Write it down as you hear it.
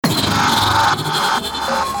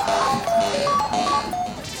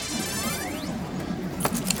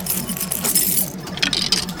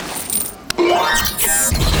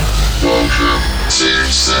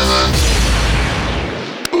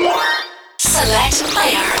Select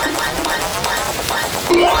player.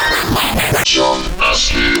 John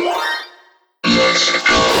Astley. Let's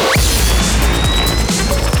go.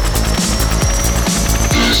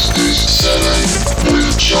 This is 7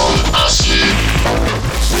 with John Astley.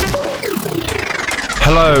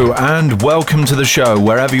 Hello and welcome to the show.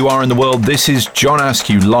 Wherever you are in the world, this is John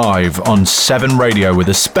Askew live on 7 Radio with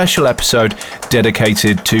a special episode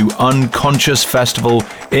dedicated to Unconscious Festival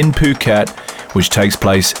in Phuket, which takes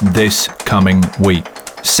place this coming week.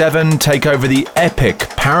 7 take over the epic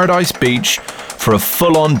Paradise Beach for a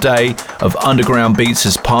full-on day of underground beats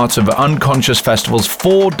as part of Unconscious Festival's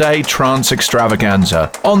 4-day trance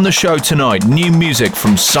extravaganza. On the show tonight, new music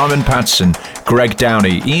from Simon Patterson, Greg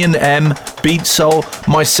Downey, Ian M, Beat Soul,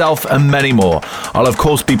 myself and many more. I'll of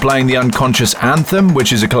course be playing the Unconscious Anthem,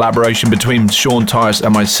 which is a collaboration between Sean Tyas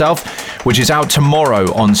and myself, which is out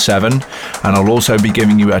tomorrow on 7, and I'll also be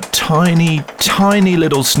giving you a tiny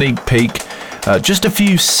little sneak peek, just a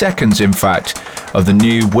few seconds in fact, of the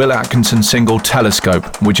new Will Atkinson single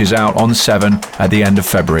Telescope, which is out on 7 at the end of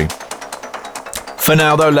February. For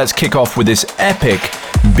now though, let's kick off with this epic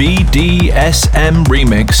BDSM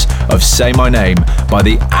remix of Say My Name by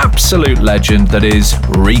the absolute legend that is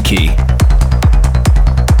Riki.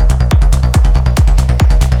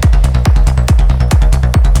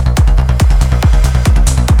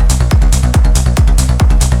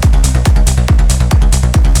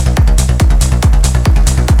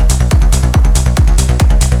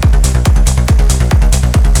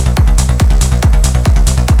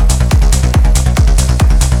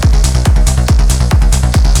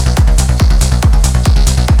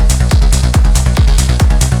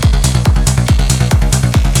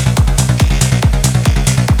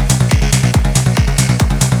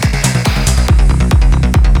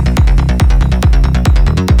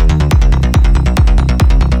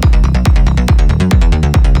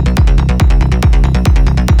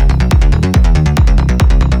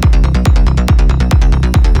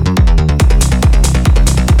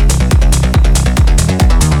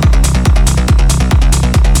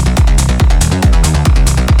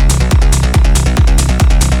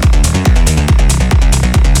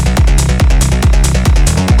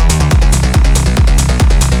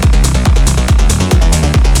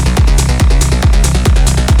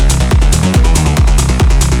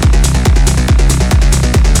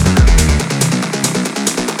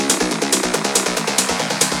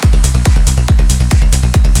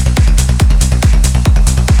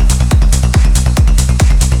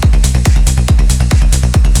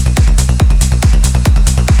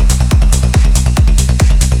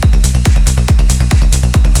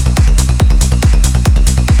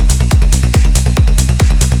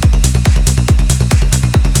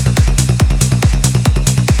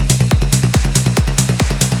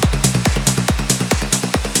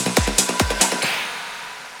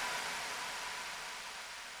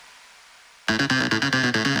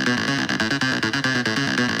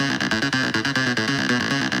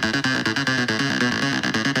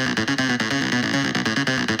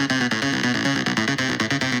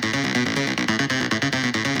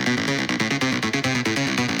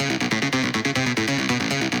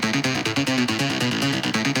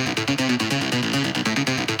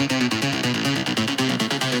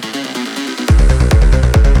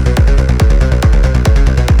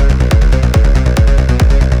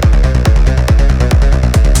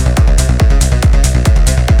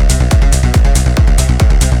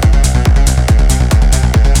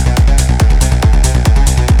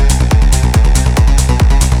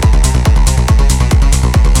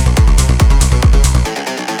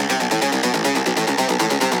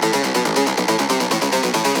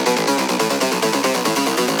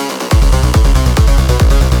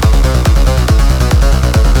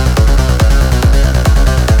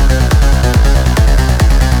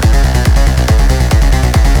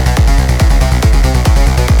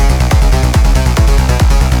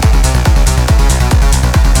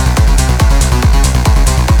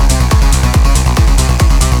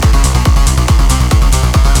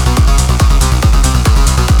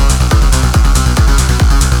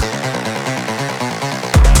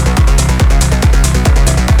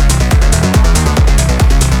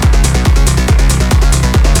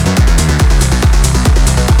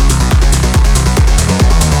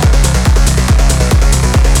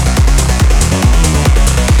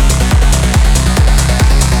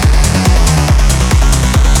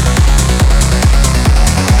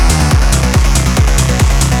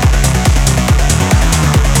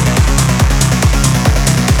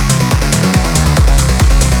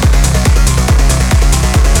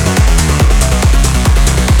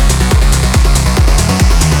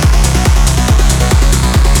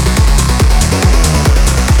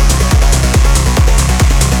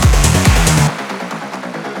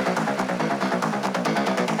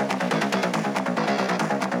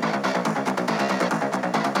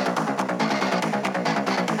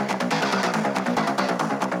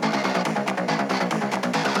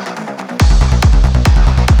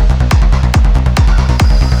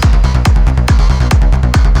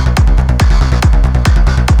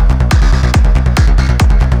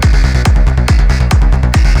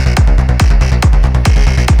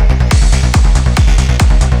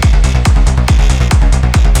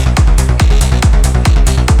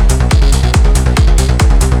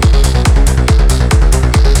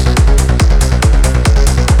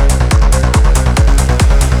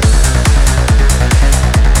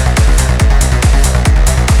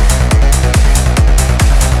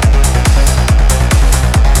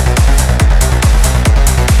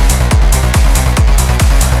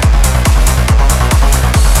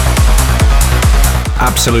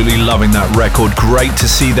 Absolutely loving that record. Great to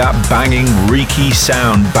see that banging, reeky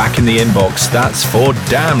sound back in the inbox. That's for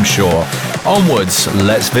damn sure. Onwards,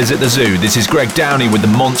 let's visit the zoo. This is Greg Downey with the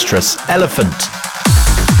monstrous Elephant.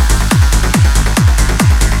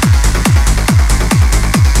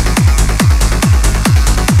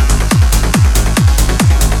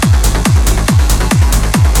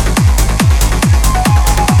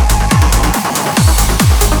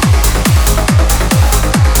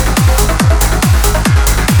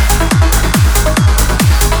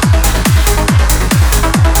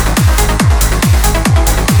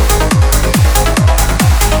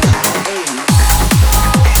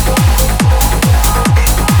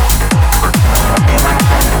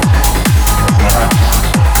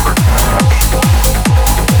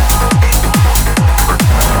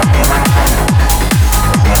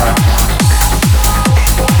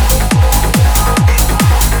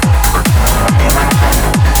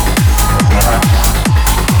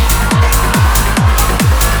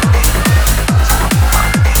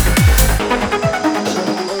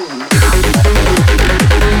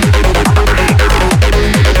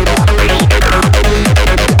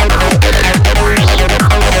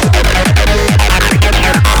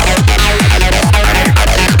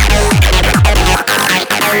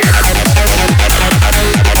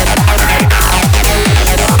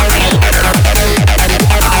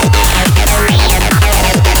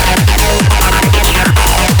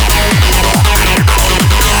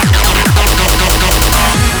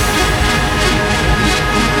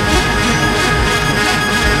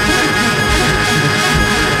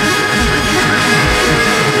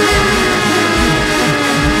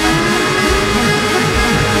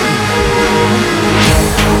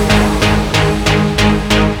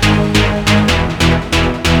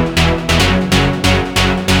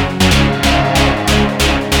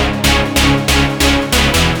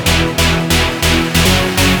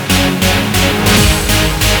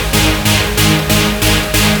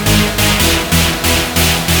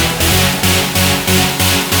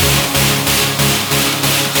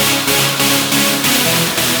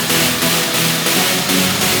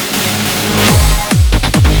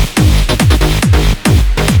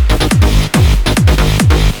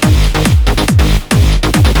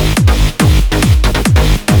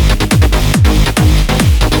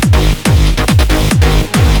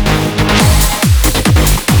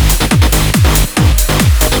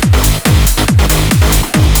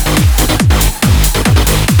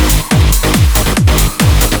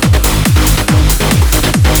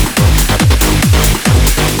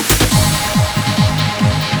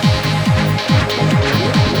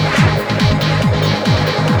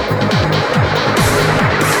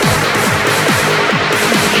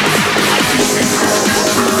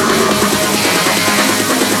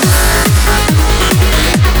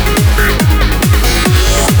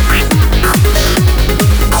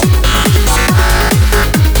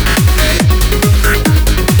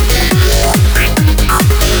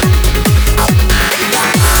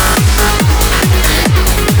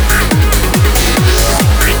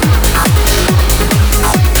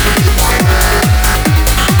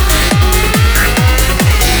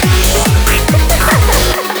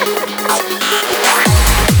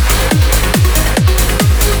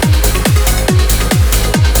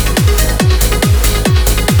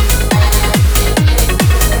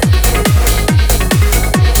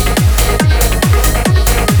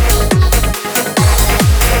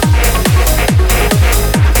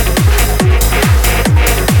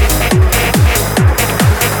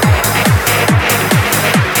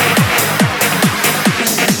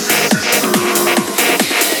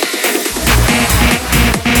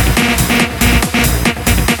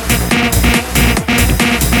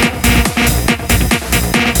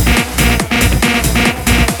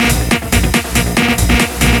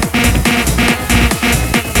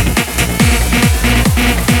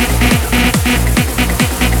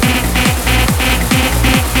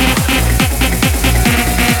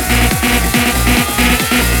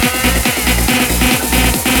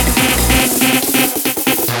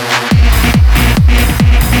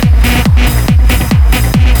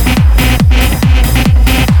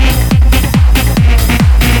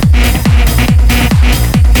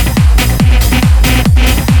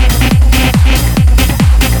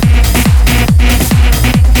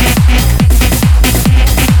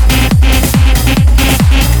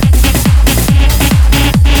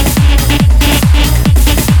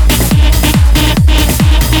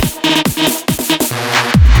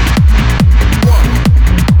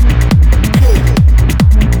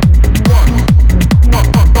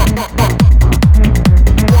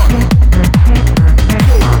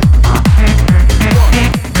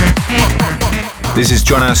 This is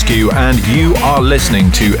John Askew, and you are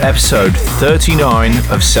listening to episode 39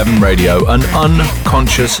 of 7 Radio, an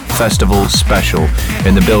Unconscious Festival special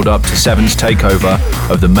in the build-up to 7's takeover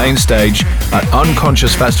of the main stage at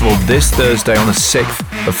Unconscious Festival this Thursday on the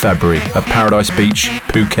 6th of February at Paradise Beach,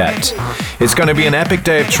 Phuket. It's going to be an epic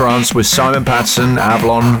day of trance with Simon Patterson,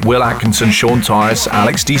 Avalon, Will Atkinson, Sean Tyas,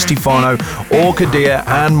 Alex Di Orchidea,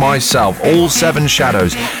 and myself, all 7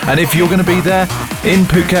 Shadows. And if you're going to be there in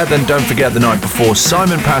Phuket, then don't forget the night before,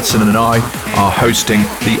 Simon Patterson and I are hosting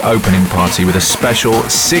the opening party with a special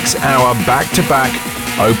 6-hour back-to-back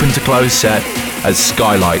open-to-close set at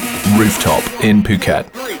Skylight Rooftop in Phuket.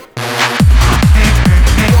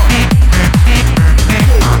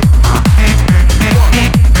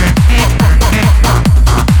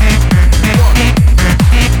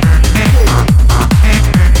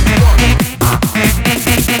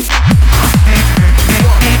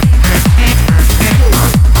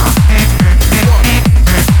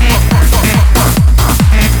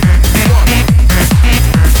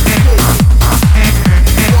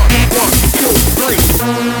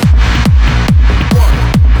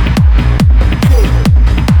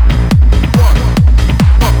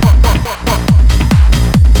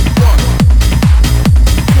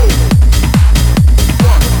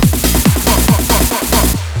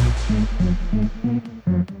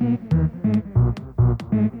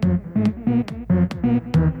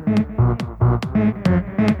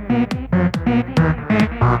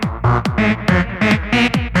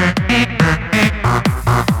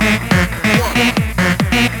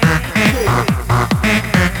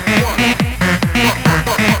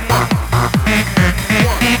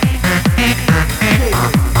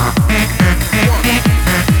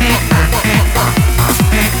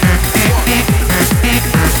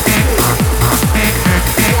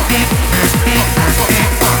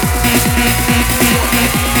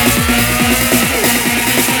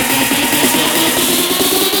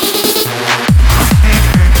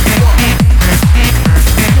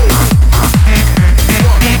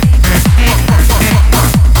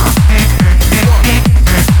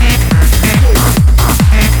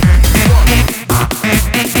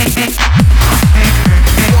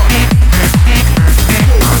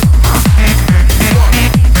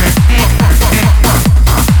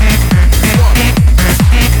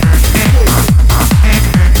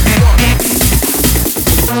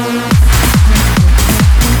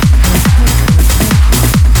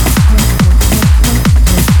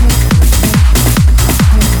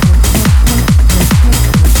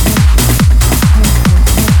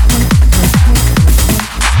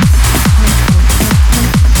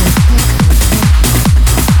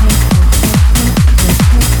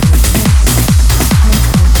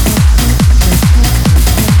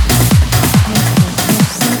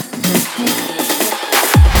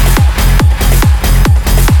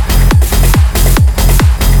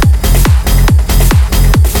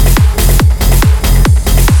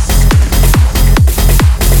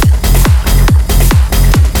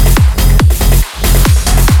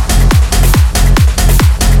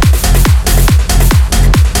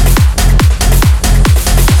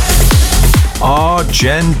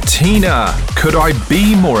 Argentina. Could I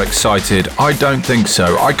be more excited? I don't think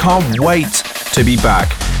so. I can't wait to be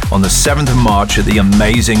back on the 7th of March at the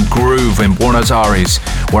amazing Groove in Buenos Aires,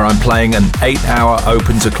 where I'm playing an 8-hour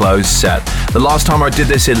open-to-close set. The last time I did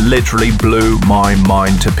this, it literally blew my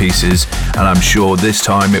mind to pieces, and I'm sure this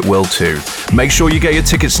time it will too. Make sure you get your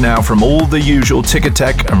tickets now from all the usual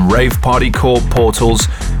Ticketek and Rave Party Corp portals.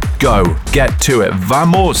 Go, get to it,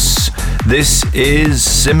 vamos! This is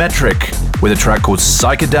Symmetric with a track called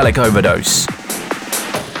Psychedelic Overdose.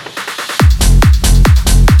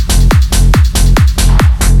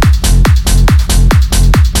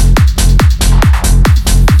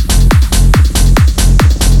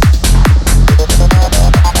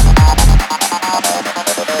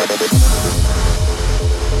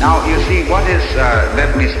 Now, you see, what is,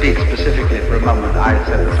 let me speak specifically for a moment. I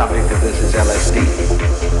said the subject of this is LSD.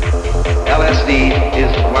 LSD is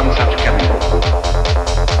one such chemical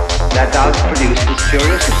that does produce this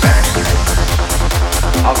curious effect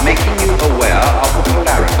of making you aware of the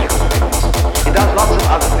polarity of things. It does lots of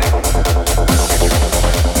other things.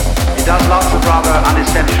 It does lots of rather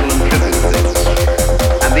unessential and trivial things.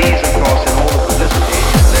 And these, of course, in all the publicity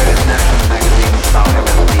in various national magazines about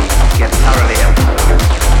LSD get thoroughly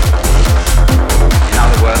emphasized. In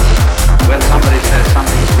other words, when somebody says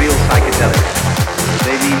something real psychedelic,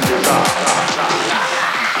 they mean bizarre.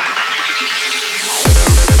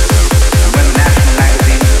 And when the national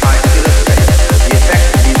magazines try to illustrate the effect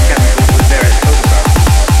of these chemicals with various photographs,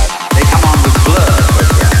 they come on with blur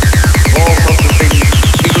photographs, all sorts of things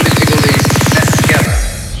higgledy-piggledy, met together.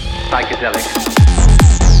 psychedelic.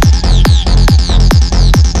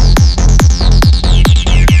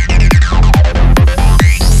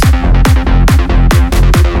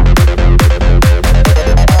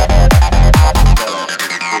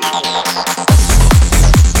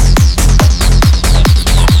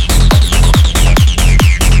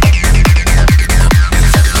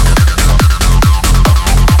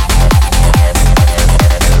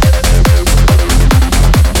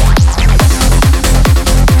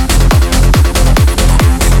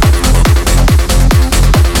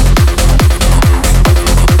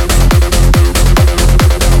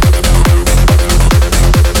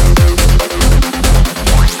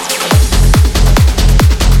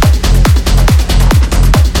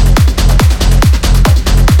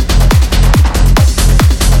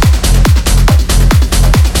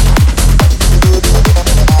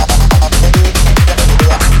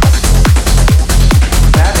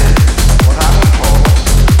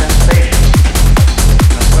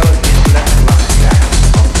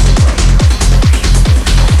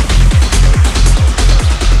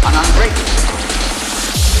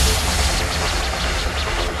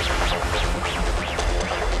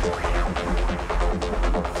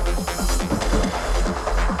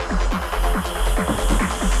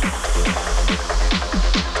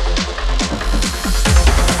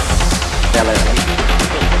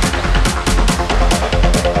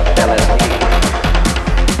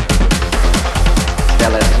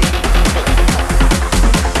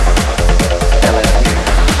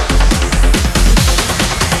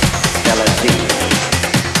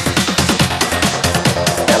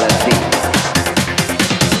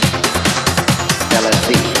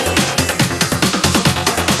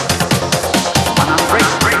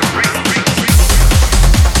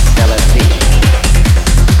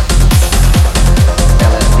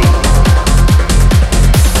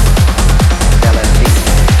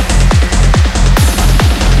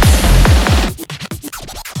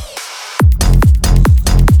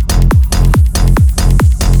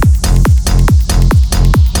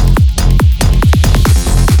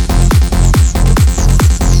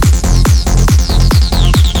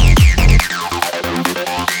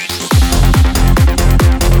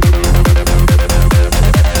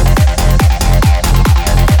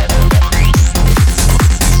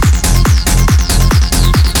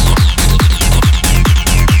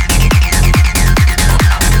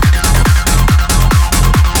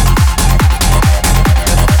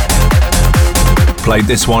 Played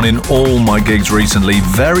this one in all my gigs recently.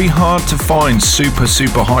 Very hard to find super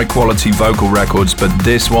high quality vocal records, but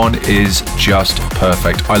this one is just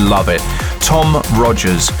perfect. I love it. Tom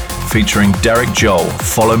Rogers featuring Derek Joel,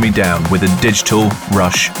 Follow Me Down, with a Digital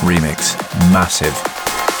Rush remix. Massive.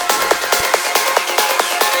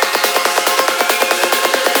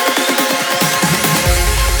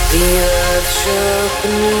 The earth shook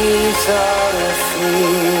beneath our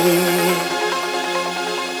feet.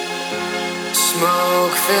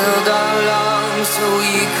 Smoke filled our lungs so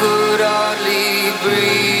we could hardly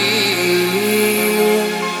breathe.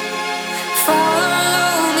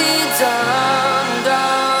 Follow me down,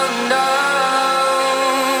 down, down.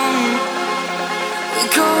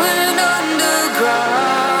 We're going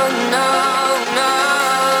underground now,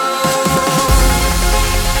 now.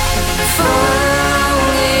 Follow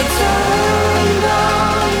me down,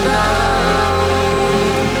 down, down.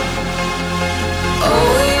 Oh,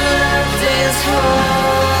 we left is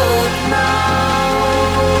hope now.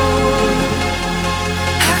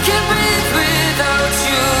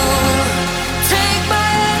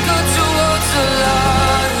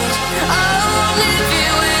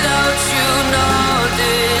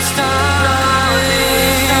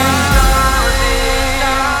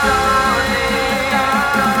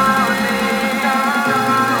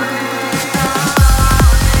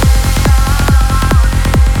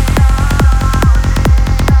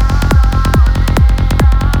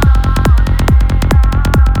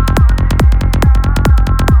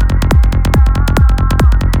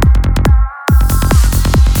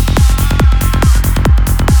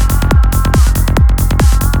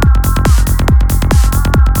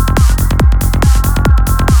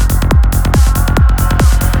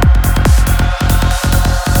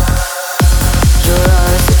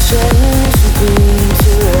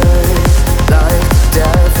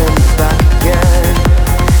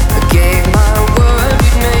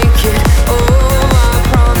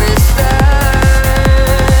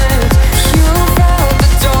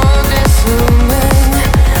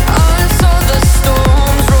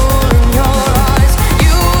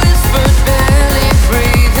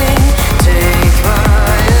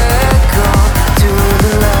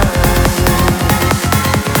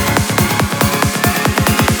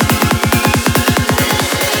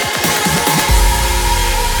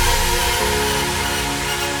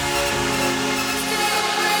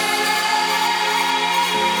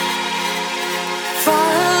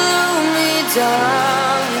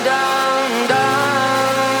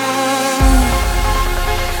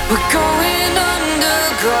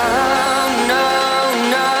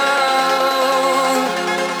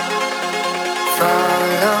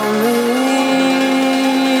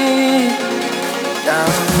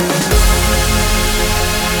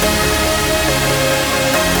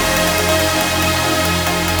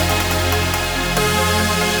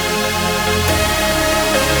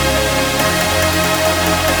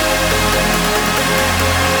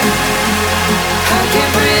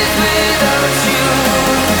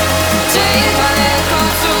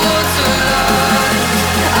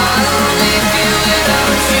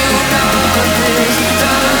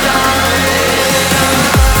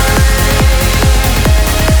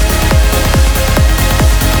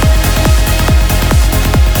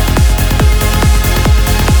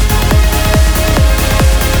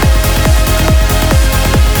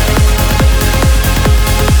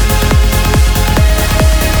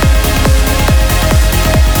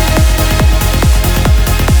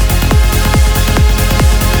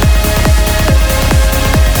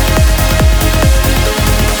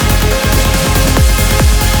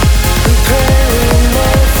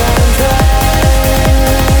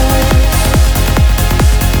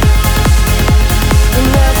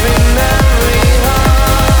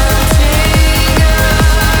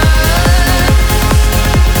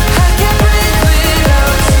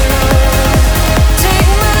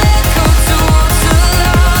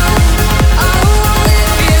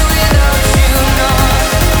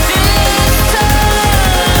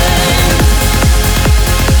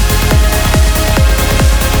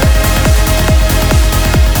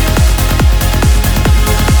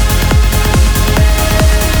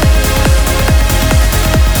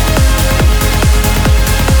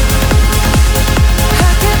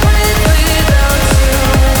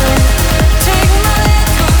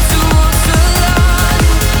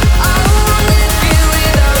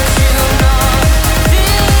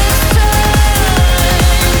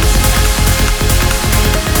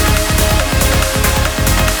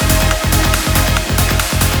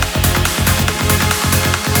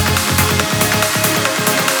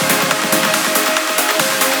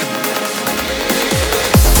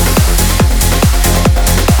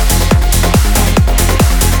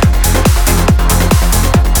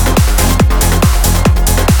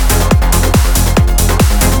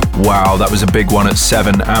 Wow, that was a big one at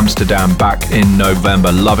 7 Amsterdam back in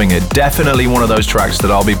November. Loving it. Definitely one of those tracks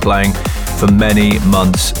that I'll be playing for many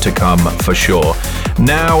months to come for sure.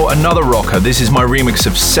 Now, another rocker. This is my remix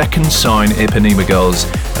of Second Sign Ipanema Girls,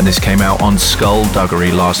 and this came out on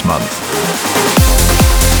Skullduggery last month.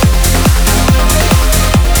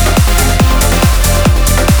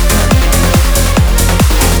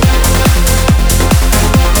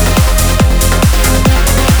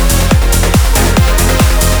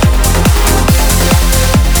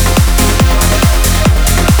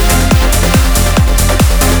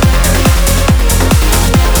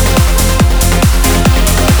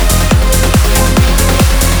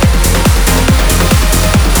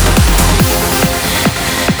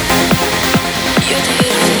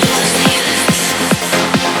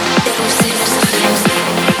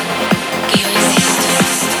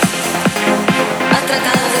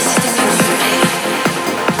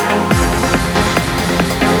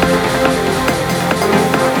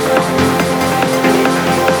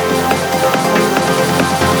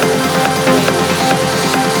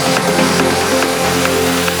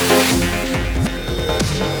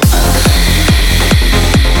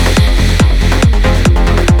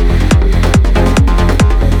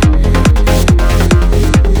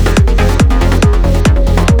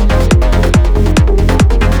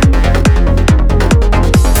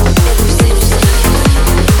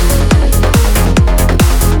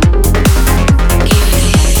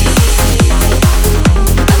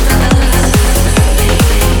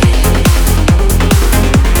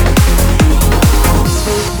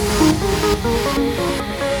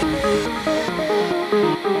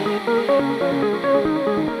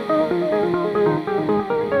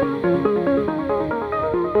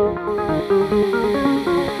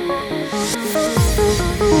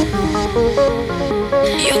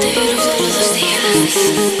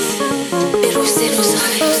 Pero usted no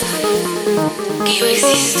sabe que yo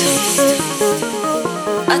existo.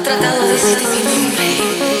 Ha tratado de decirte mi nombre.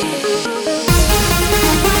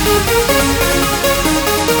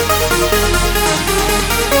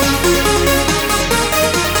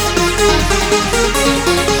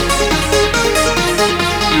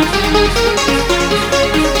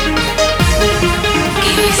 Que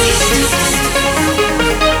yo existo.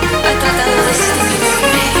 Ha tratado de decirte mi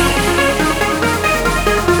nombre.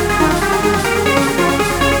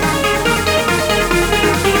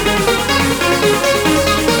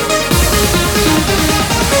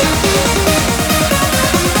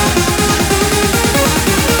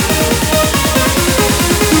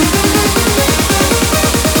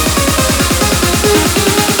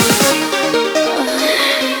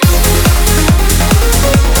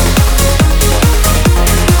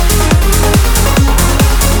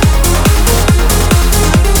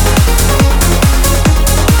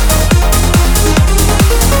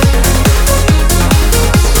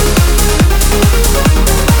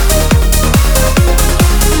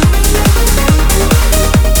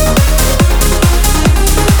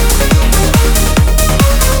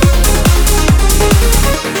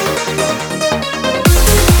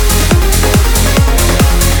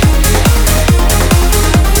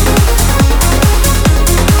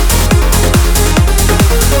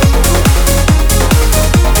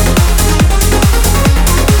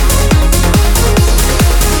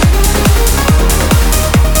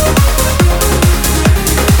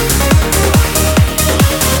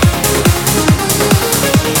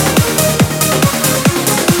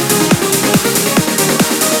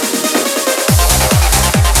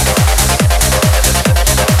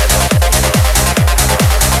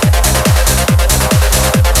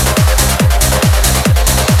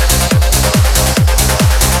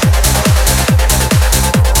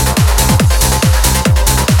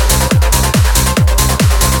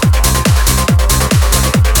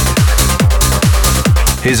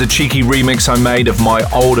 Here's a cheeky remix I made of my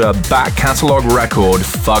older back catalogue record,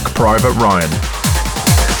 Fuck Private Ryan.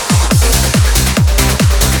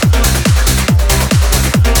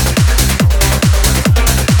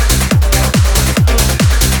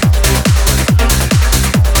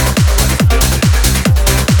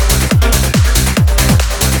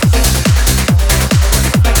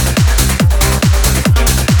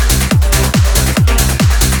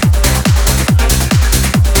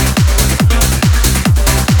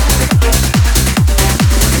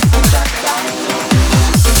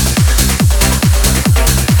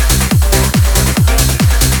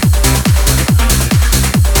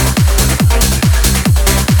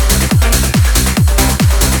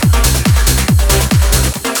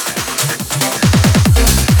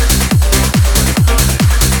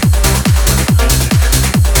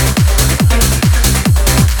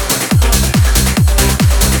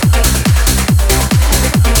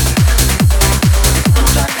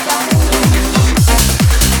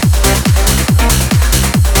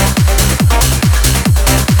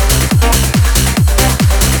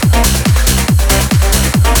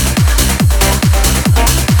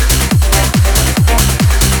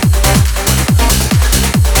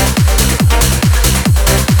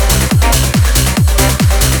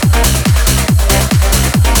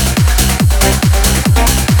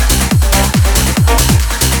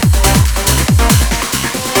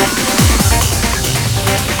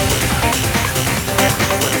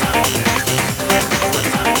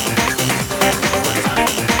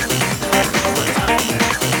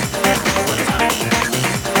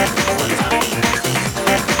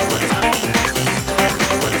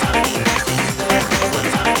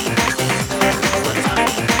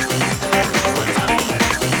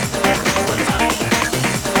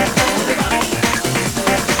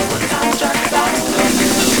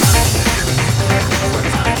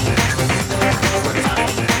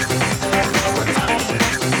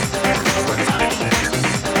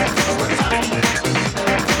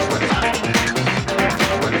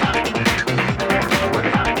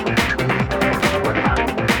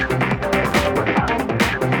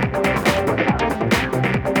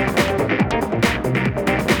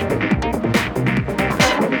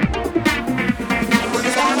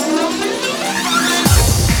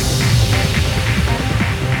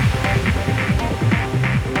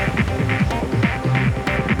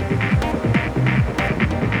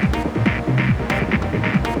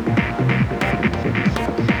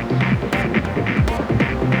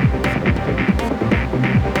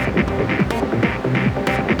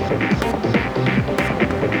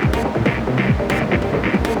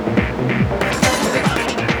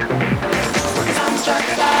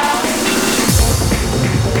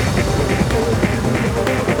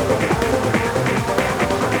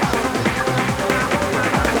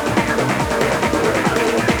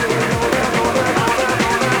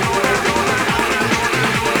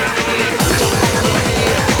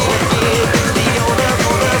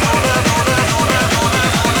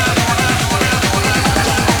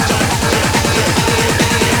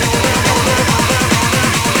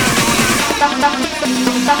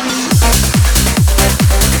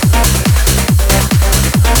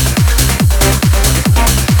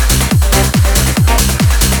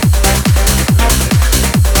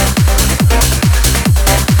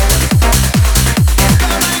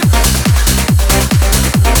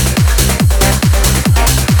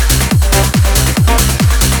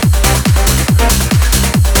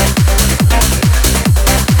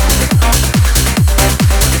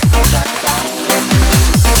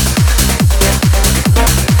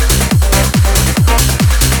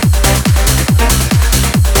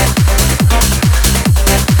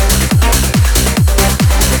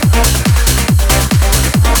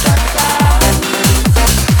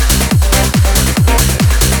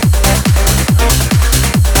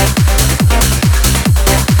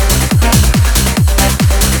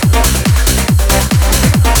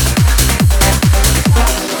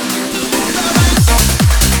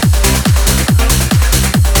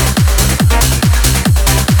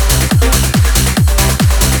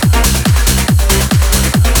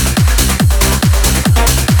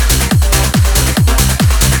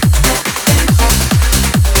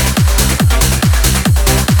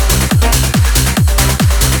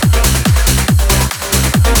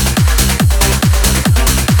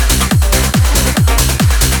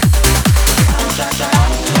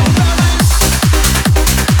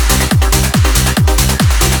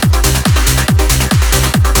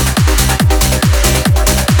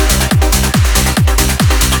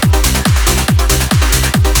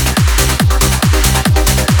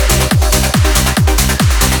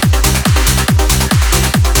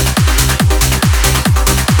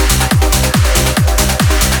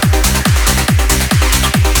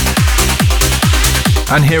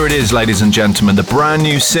 And here it is, ladies and gentlemen, the brand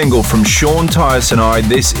new single from Sean Tyas and I.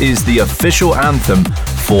 This is the official anthem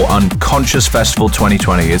for Unconscious Festival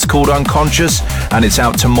 2020. It's called Unconscious and it's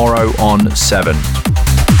out tomorrow on 7.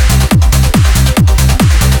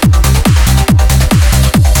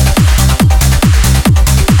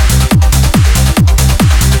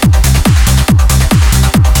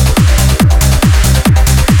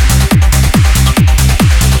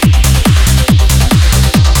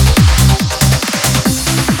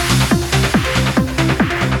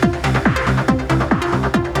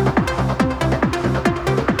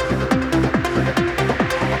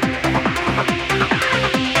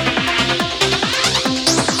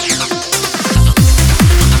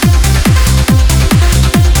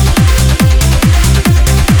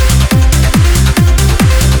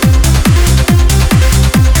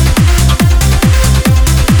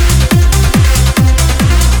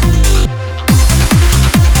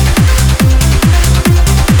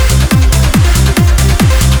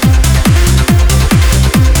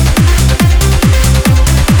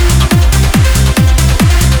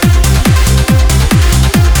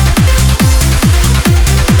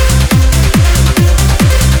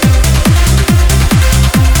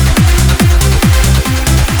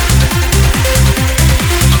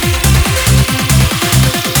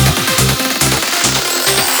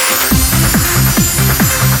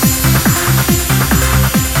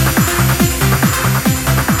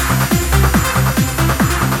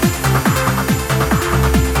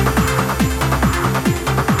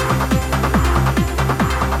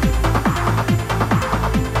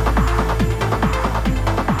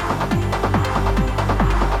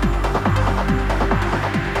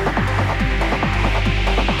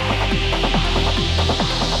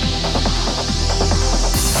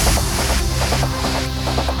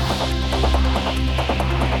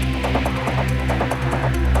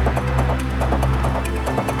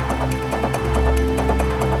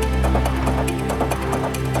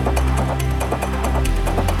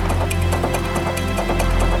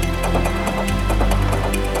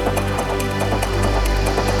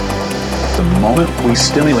 We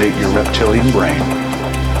stimulate your reptilian brain.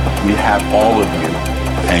 We have all of you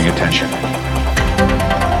paying attention.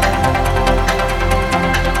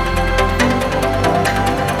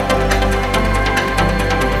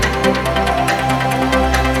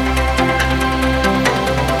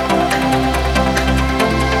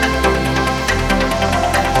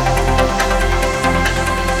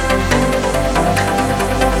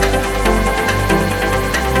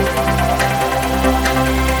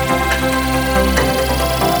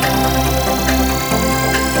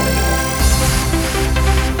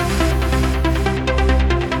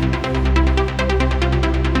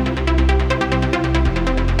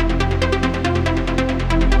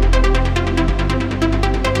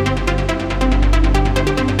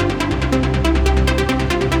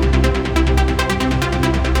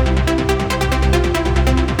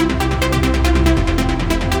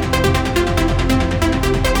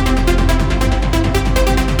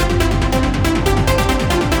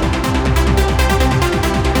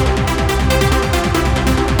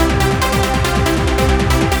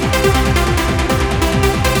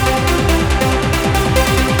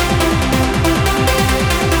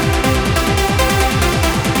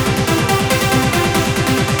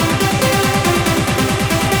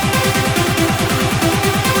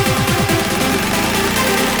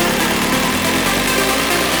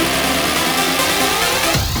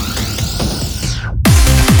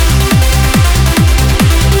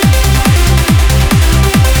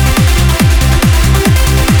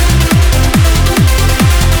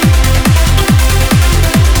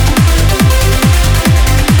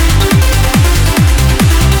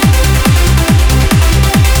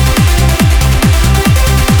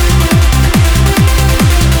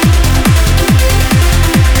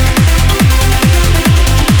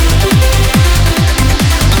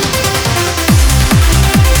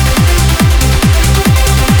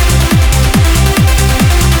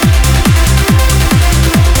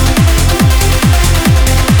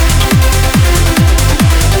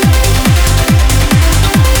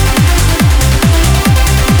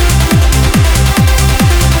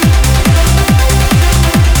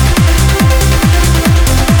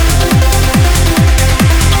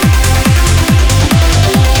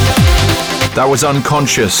 That was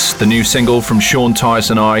Unconscious, the new single from Sean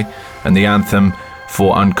Tyas and I, and the anthem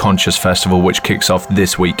for Unconscious Festival, which kicks off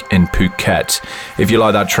this week in Phuket. If you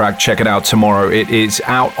like that track, check it out tomorrow. It is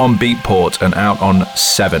out on Beatport and out on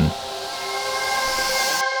 7.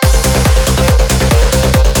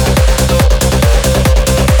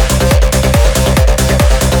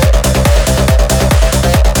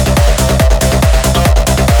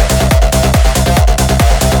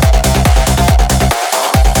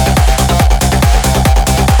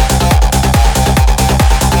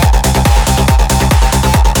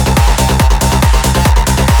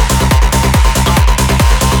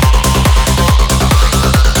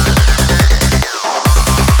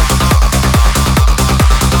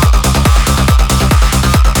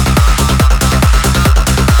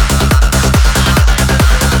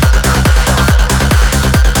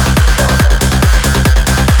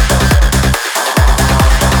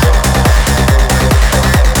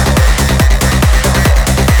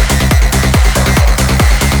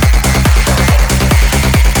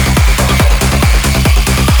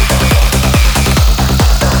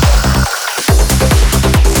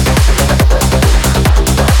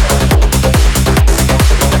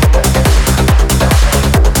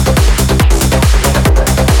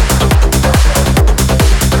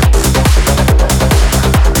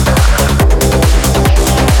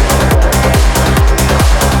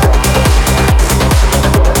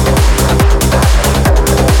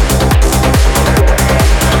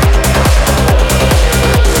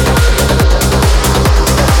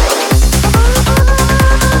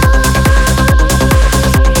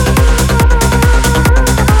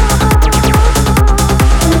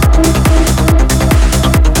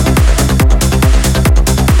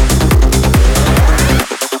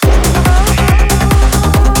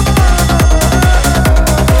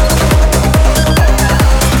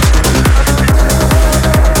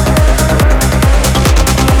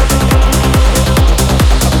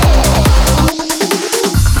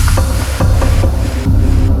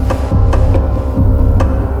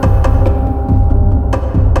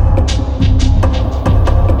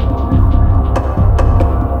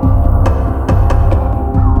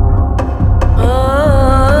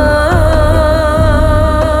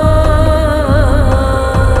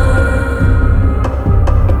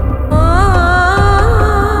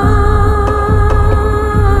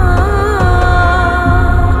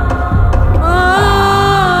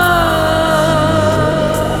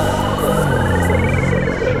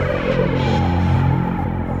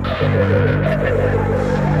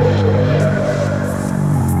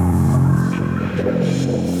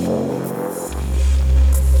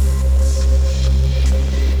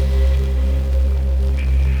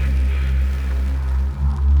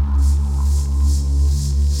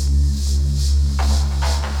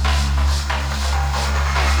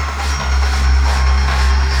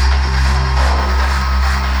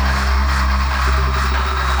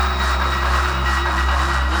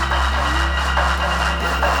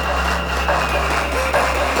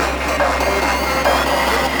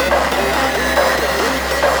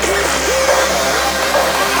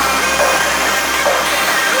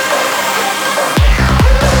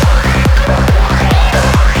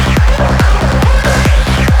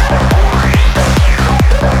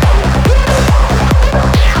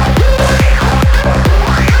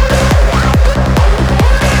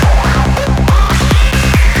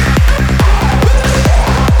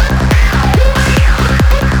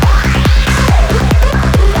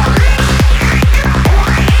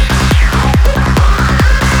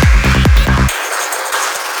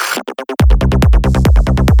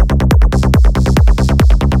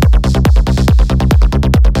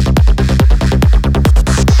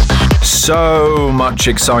 So much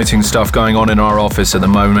exciting stuff going on in our office at the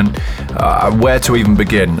moment. Where to even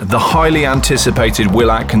begin? The highly anticipated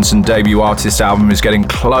Will Atkinson debut artist album is getting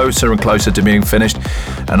closer and closer to being finished,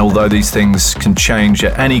 and although these things can change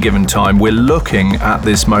at any given time, we're looking at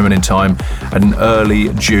this moment in time at an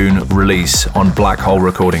early June release on Black Hole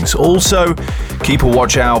Recordings. Also, keep a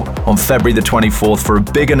watch out on February the 24th for a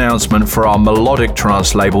big announcement for our melodic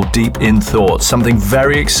trance label Deep in Thought. Something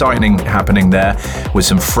very exciting happening there, with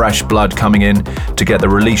some fresh blood coming in to get the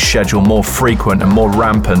release schedule more frequent and more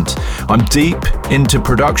rampant. I'm deep into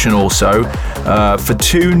production also for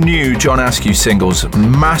 2 new John Askew singles,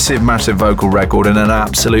 massive vocal record and an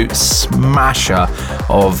absolute smasher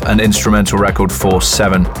of an instrumental record for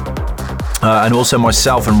 7. And also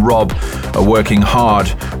myself and Rob are working hard,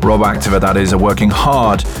 Rob Activa that is, are working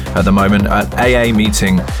hard at the moment at AA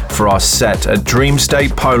meeting for our set at Dream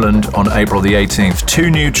State Poland on April the 18th. 2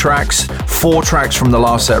 new tracks, 4 tracks from the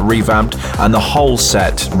last set revamped, and the whole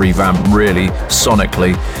set revamped really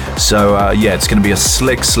sonically. So yeah, it's going to be a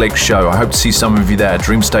slick show. I hope to see some of you there.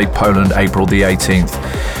 Dream State Poland, April the 18th.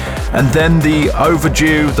 And then the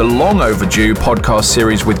long overdue podcast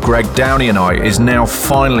series with Greg Downey and I is now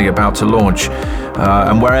finally about to launch.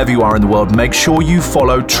 And wherever you are in the world, make sure you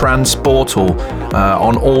follow Transportal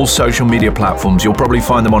on all social media platforms. You'll probably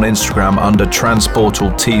find them on Instagram under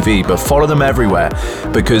Transportal TV, but follow them everywhere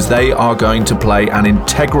because they are going to play an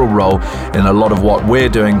integral role in a lot of what we're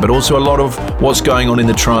doing, but also a lot of what's going on in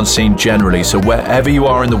the trance scene generally. So wherever you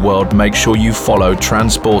are in the world, make sure you follow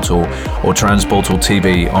Transportal or Transportal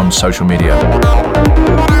TV on social media.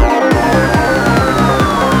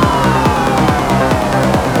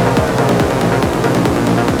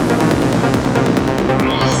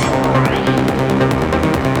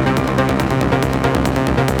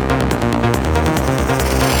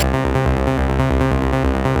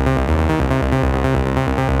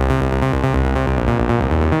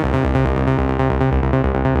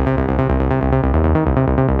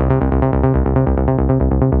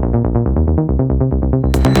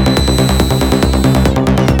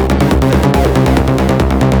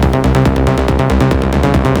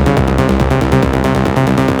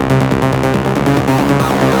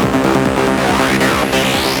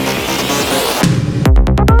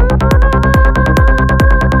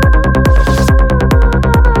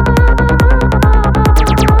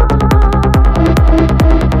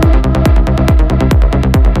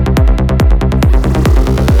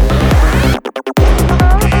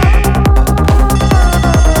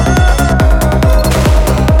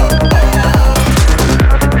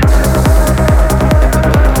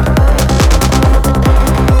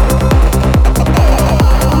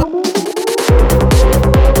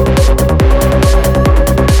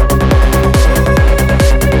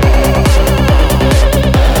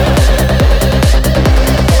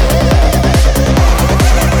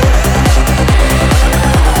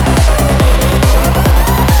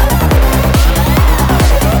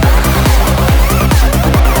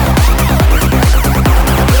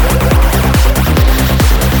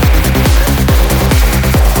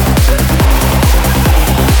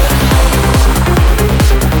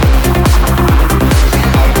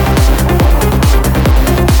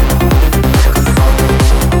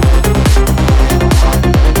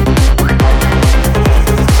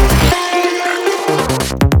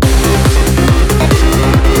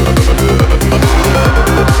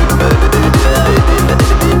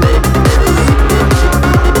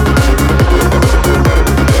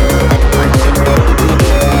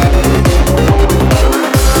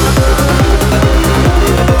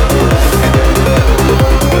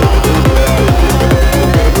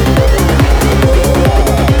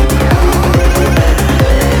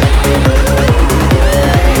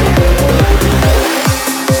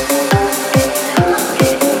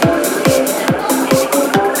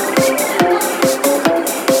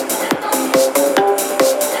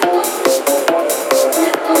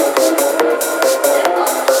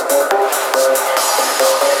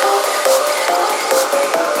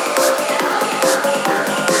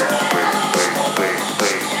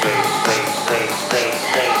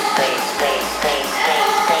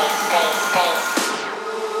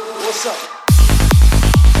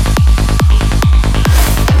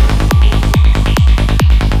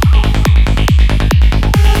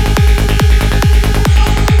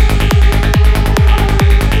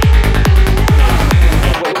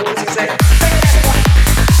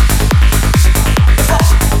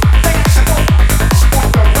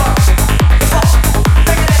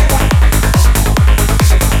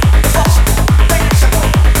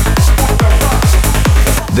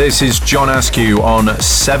 This is John Askew on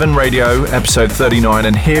 7 Radio, episode 39,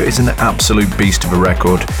 and here is an absolute beast of a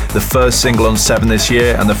record. The first single on 7 this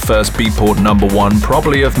year, and the first Beatport #1,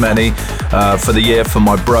 probably of many, for the year for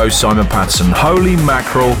my bro Simon Patterson. Holy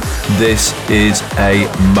mackerel, this is a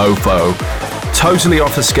mofo. Totally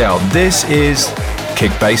off the scale. This is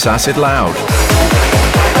Kick Bass Acid Loud.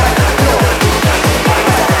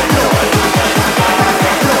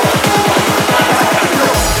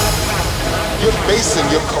 Basing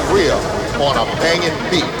your career on a banging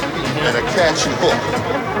beat and a catchy hook.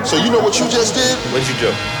 So you know what you just did? What'd you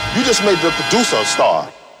do? You just made the producer a star.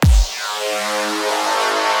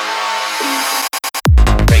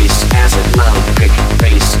 Bass acid loud, kick,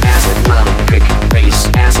 bass acid loud, kick, bass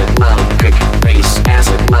acid loud, kick, bass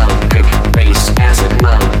acid loud, kick, bass acid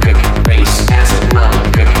loud, kick, bass acid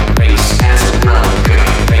loud, kick, bass acid loud, kick,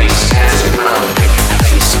 bass acid loud, kick,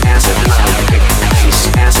 bass acid loud, kick,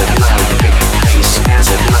 bass acid loud, kick.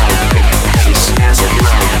 Acid loud, kick, bass acid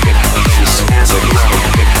loud, kick, bass acid loud, kick,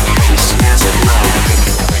 bass acid loud, kick,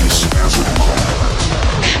 bass acid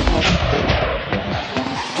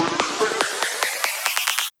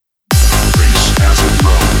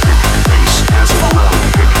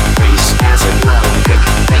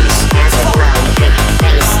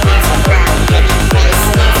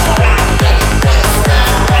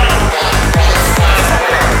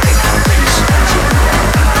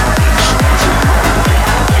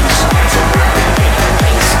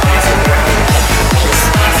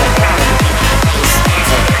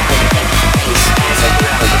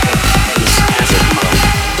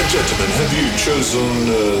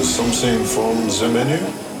Something from the menu?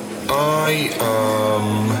 I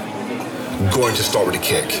am going to start with a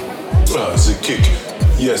kick. The kick.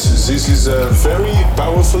 Yes, this is a very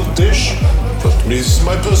powerful dish, but it's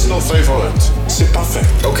my personal favorite. C'est parfait.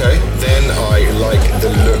 Okay, then I like the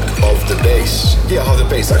look of the bass. Yeah, how the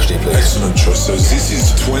bass actually plays. Excellent choice. So this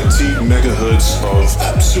is 20 megahertz of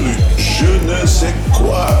absolute je ne sais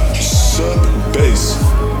quoi sub bass.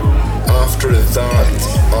 After that,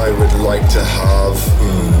 I would like to have...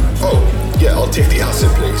 Oh, yeah, I'll take the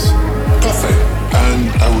acid, please. Perfect.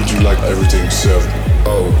 And how would you like everything served?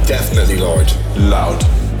 Oh, definitely loud. Loud.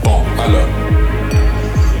 Bon, alors.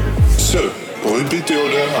 So, pour repeat the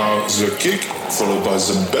order are the kick, followed by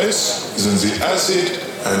the bass, then the acid,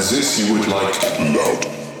 and this you would like loud.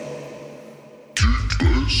 Kick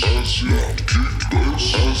bass, acid, kick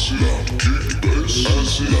bass, acid, kick bass,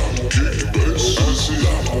 acid, kick bass, acid, kick bass, acid, kick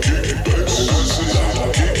bass, acid, kick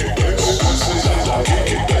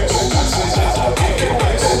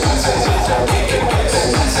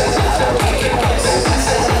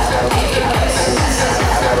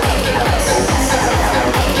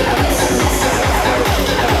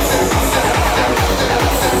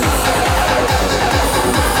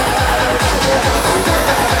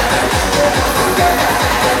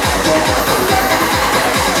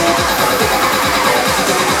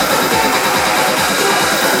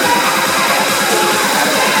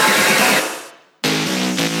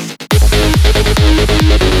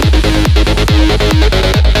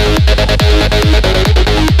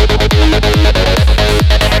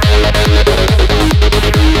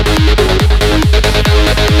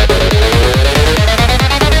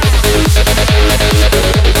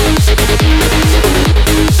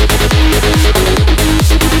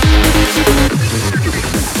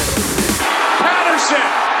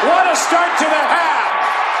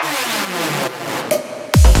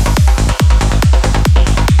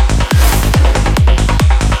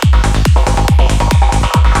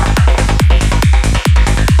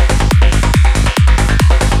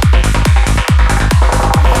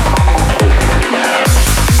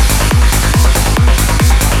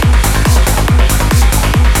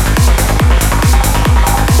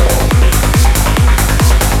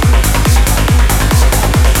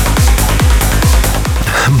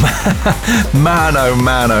Man, oh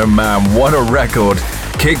man, oh man, what a record.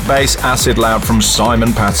 Kick Bass Acid Loud from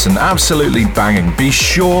Simon Patterson, absolutely banging. Be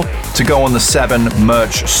sure to go on the 7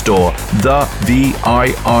 merch store,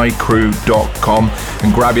 theviicrew.com,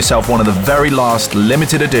 and grab yourself one of the very last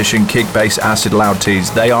limited edition Kick Bass Acid Loud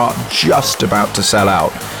tees. They are just about to sell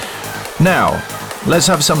out. Now, let's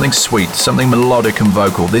have something sweet, something melodic and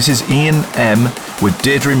vocal. This is Ian M with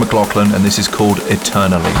Deirdre McLaughlin, and this is called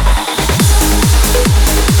Eternally.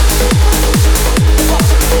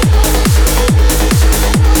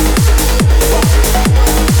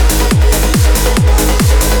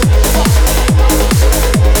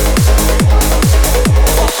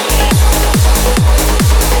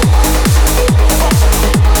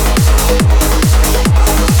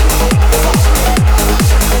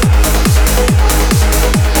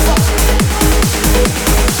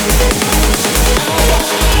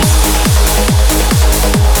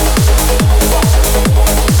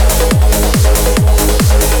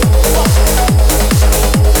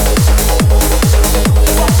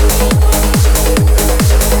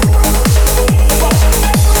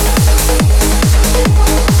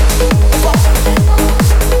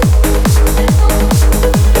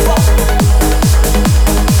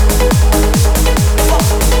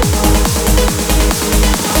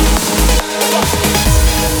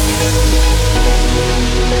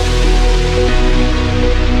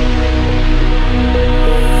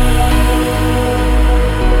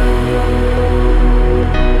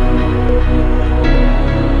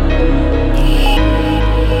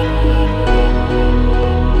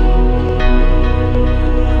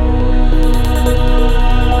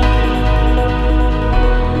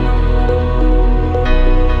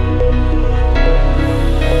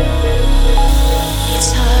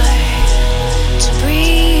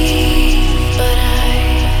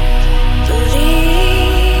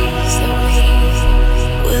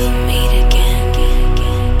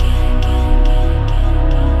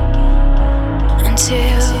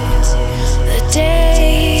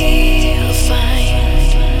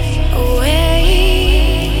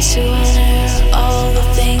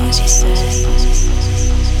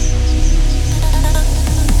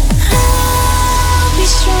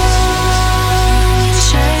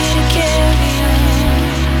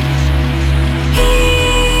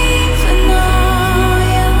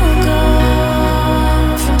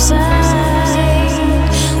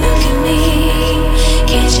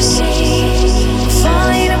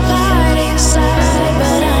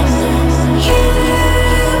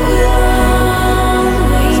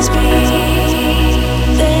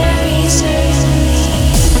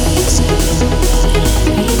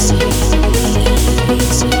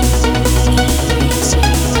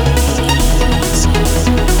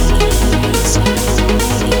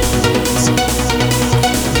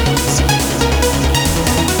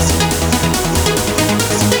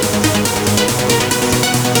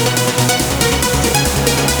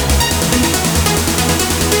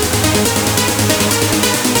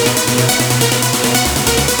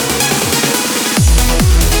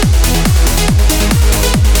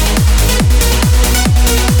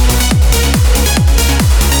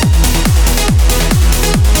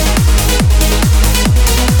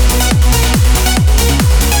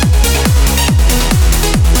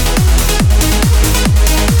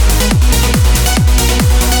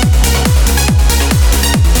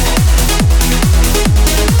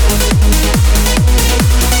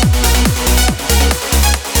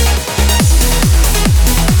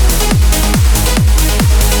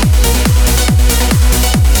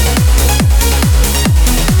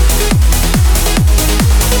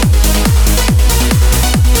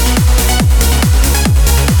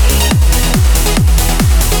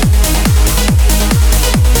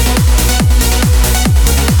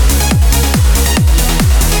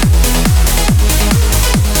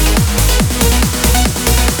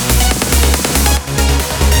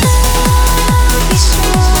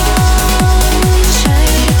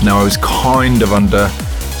 I was kind of under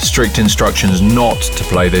strict instructions not to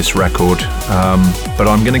play this record, but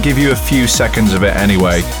I'm going to give you a few seconds of it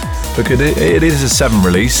anyway, because it is a 7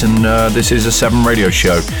 release and this is a 7 radio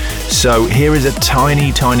show. So here is a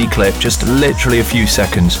tiny clip, just literally a few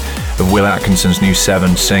seconds of Will Atkinson's new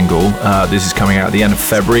 7 single. This is coming out at the end of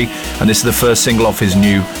February, and this is the first single off his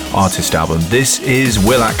new artist album. This is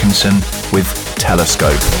Will Atkinson with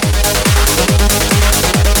Telescope.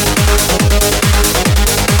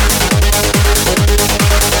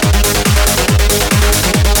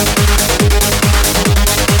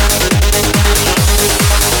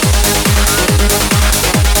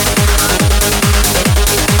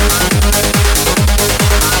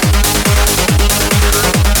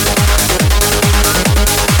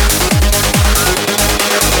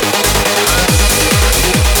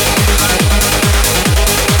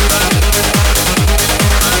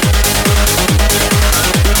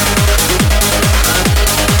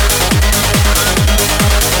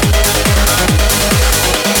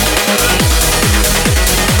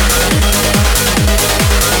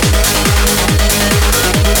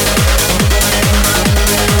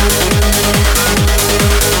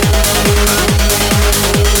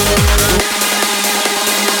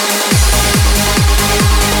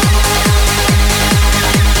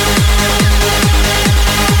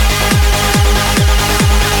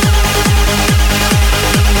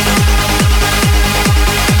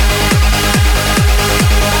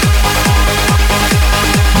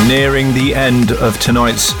 Nearing the end of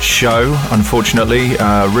tonight's show, unfortunately.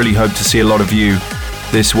 Really hope to see a lot of you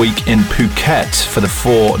this week in Phuket for the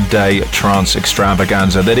 4-day trance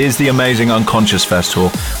extravaganza that is the amazing Unconscious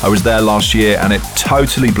Festival. I was there last year and it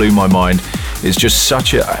totally blew my mind. It's just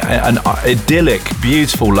such an idyllic,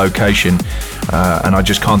 beautiful location, and I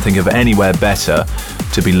just can't think of anywhere better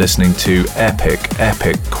to be listening to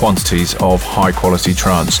epic quantities of high quality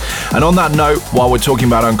trance. And on that note, while we're talking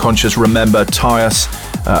about Unconscious, remember Tyus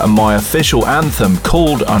and my official anthem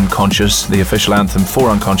called Unconscious, the official anthem for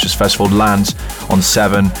Unconscious Festival, lands on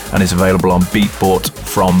 7 and is available on Beatport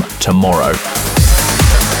from tomorrow.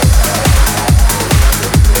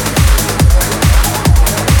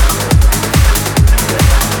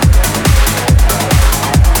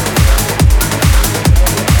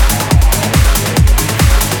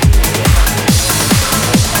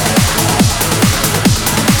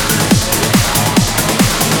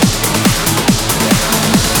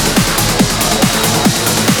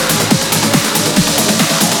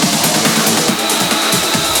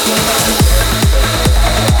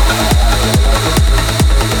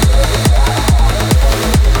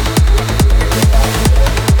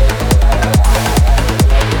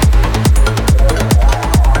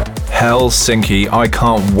 Helsinki. I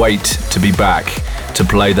can't wait to be back to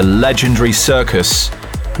play the legendary Circus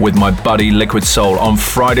with my buddy Liquid Soul on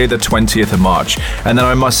Friday the 20th of March. And then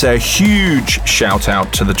I must say a huge shout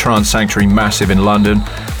out to the Trance Sanctuary Massive in London,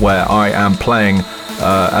 where I am playing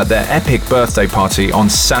at their epic birthday party on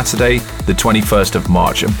Saturday the 21st of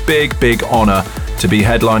March. A big honour to be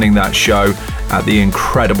headlining that show at the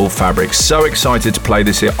incredible Fabric. So excited to play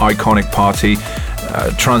this iconic party.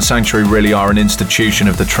 Trance Sanctuary really are an institution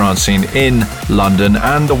of the trance scene in London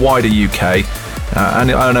and the wider UK.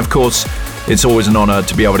 And of course, it's always an honour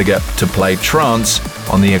to be able to get to play trance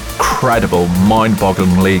on the incredible,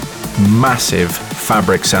 mind-bogglingly massive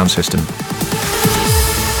Fabric sound system.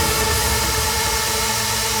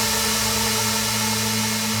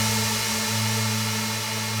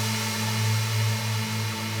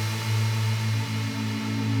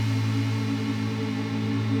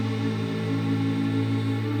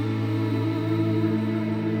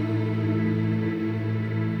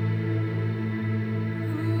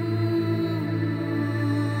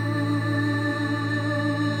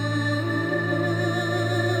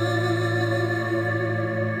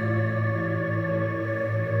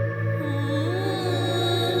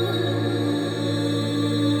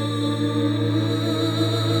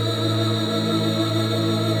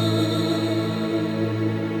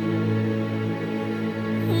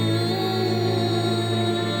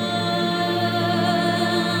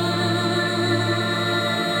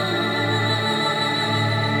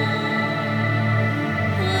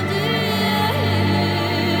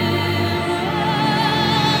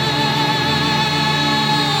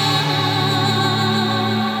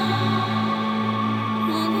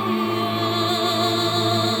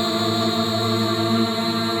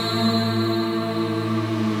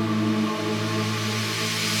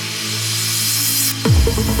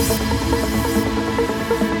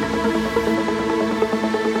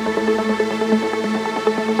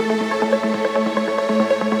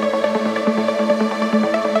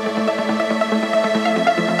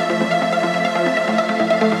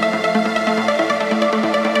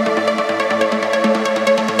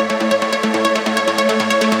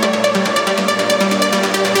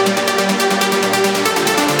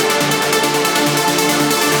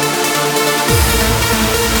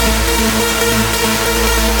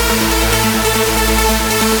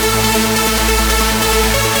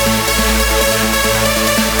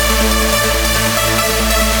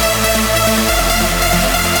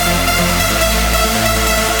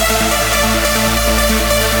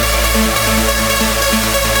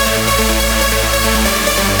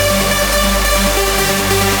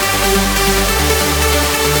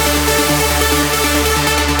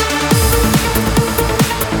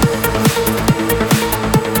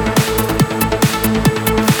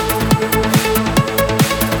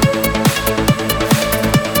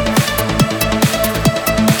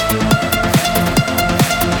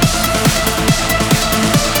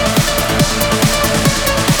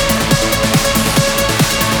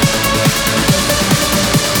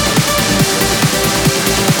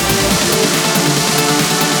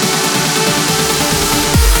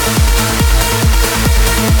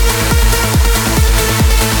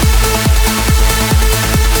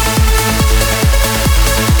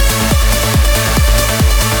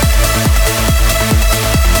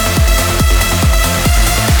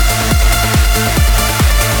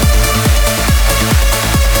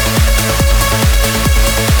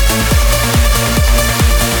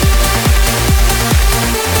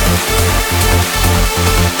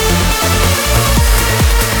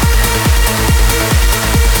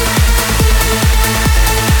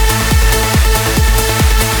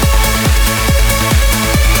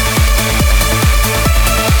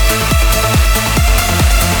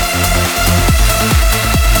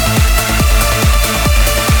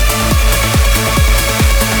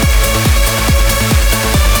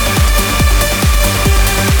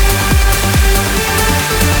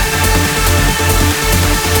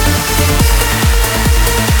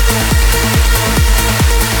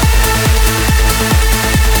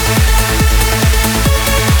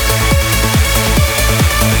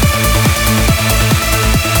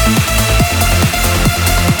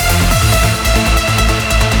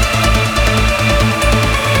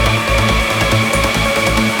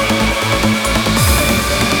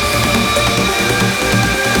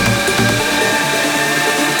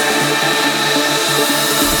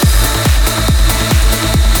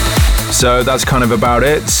 So that's kind of about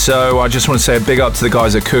it. So I just want to say a big up to the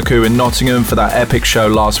guys at Cuckoo in Nottingham for that epic show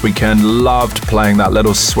last weekend. Loved playing that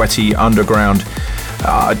little sweaty underground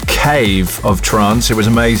cave of trance. It was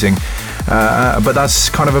amazing. But that's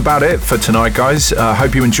kind of about it for tonight, guys.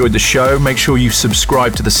 Hope you enjoyed the show. Make sure you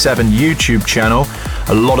subscribe to the 7 YouTube channel.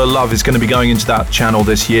 A lot of love is going to be going into that channel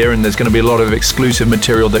this year, and there's going to be a lot of exclusive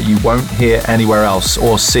material that you won't hear anywhere else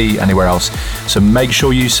or see anywhere else. So make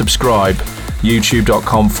sure you subscribe.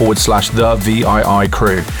 youtube.com/the VII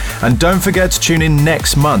crew. And don't forget to tune in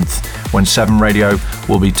next month when 7 Radio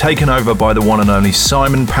will be taken over by the one and only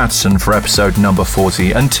Simon Patterson for episode number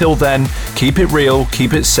 40. Until then, keep it real,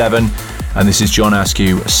 keep it 7, and this is John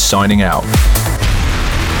Askew signing out.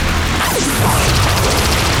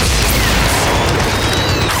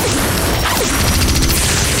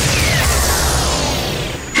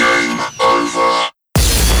 Game over.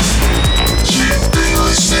 You've been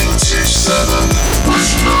listening to 7